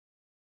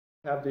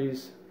Have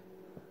these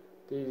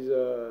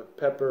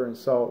pepper and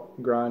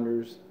salt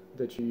grinders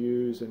that you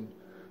use, and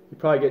you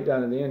probably get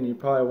down to the end and you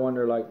probably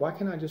wonder, like, why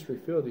can't I just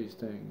refill these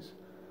things?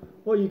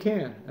 Well, you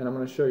can, and I'm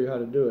going to show you how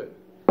to do it.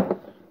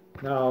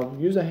 Now,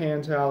 use a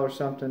hand towel or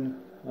something.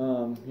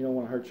 You don't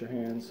want to hurt your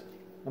hands.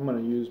 I'm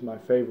going to use my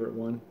favorite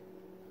one.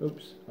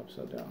 Oops,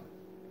 upside down.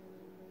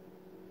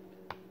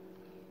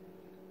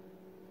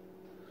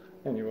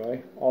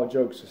 Anyway, all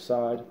jokes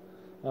aside,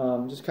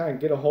 just kind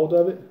of get a hold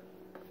of it.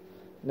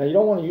 Now, you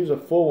don't want to use a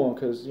full one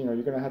because you're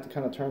going to have to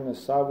kind of turn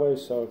this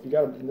sideways. So if you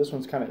got this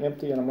one's kind of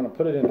empty, and I'm going to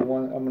put it into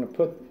one. I'm going to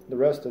put the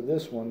rest of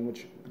this one,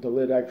 which the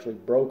lid actually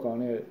broke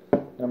on it,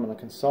 and I'm going to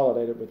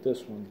consolidate it with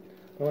this one.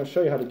 I'm going to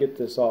show you how to get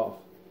this off.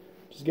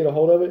 Just get a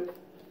hold of it.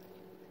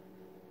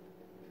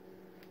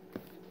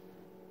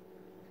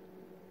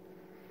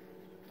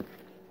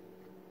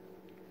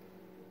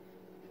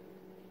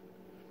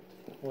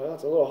 Well,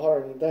 it's a little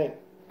harder than you think.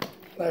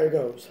 There it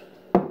goes.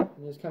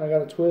 You just kind of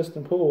got to twist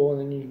and pull,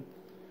 and then you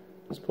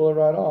just pull it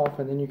right off,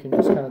 and then you can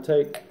just kind of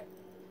take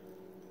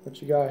what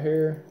you got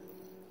here,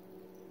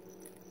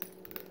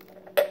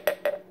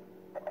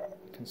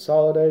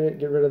 consolidate it,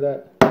 get rid of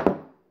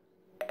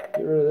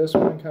this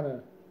one, kind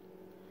of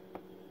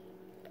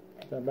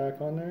put that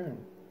back on there,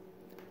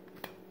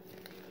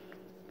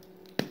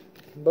 and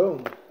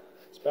boom,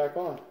 it's back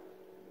on,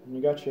 and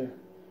you got your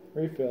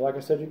refill. Like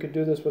I said, you could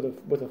do this with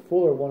a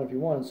fuller one if you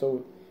want.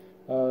 So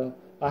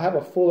I have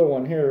a fuller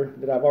one here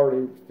that I've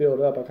already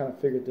filled up. I kind of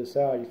figured this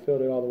out. You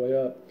filled it all the way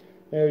up.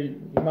 You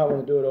might want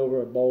to do it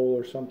over a bowl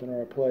or something,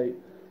 or a plate,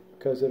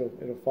 because it'll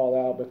fall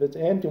out. But if it's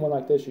an empty one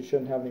like this, you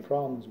shouldn't have any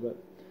problems. But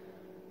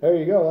there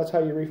you go. That's how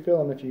you refill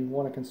them. If you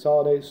want to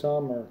consolidate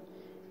some,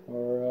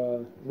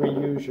 or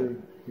reuse your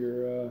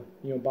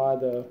buy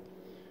the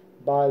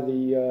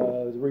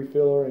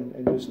refiller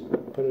and just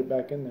put it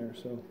back in there.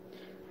 So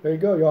there you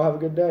go. Y'all have a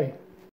good day.